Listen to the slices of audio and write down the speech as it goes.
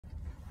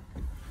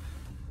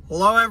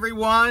Hello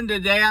everyone,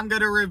 today I'm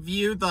going to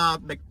review the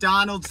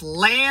McDonald's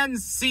Land,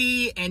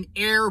 Sea, and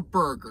Air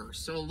Burger.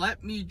 So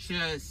let me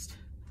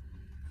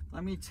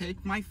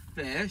take my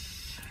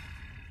fish.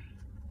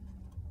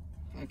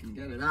 If I can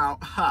get it out.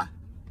 All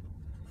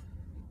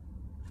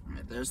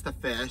right, there's the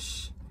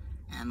fish.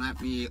 And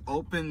let me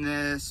open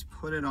this,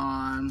 put it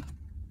on,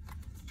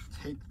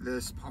 take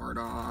this part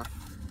off,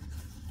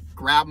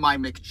 grab my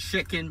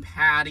McChicken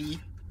patty.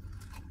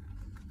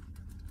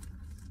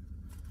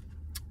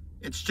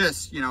 It's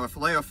just, you know, a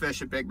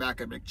Filet-O-Fish, a Big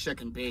Mac, a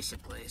McChicken,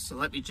 basically. So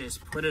let me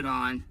just put it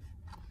on.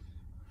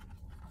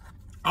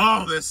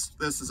 Oh, this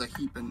is a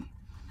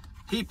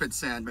heaping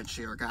sandwich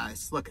here,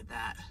 guys. Look at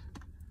that.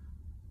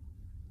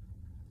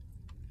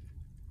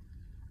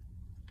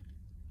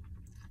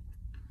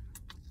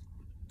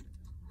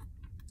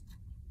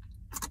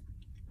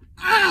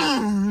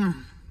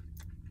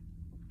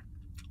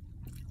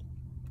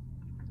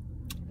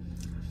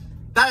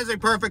 That is a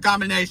perfect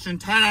combination,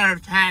 10 out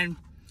of 10.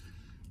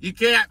 You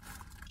can't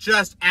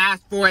just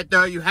ask for it,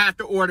 though. You have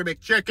to order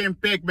McChicken,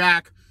 Big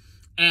Mac,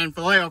 and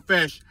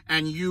Filet-O-Fish,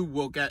 and you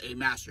will get a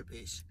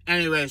masterpiece.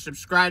 Anyway,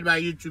 subscribe to my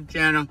YouTube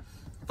channel.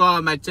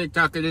 Follow my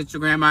TikTok and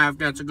Instagram. I have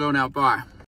got to go now. Bye.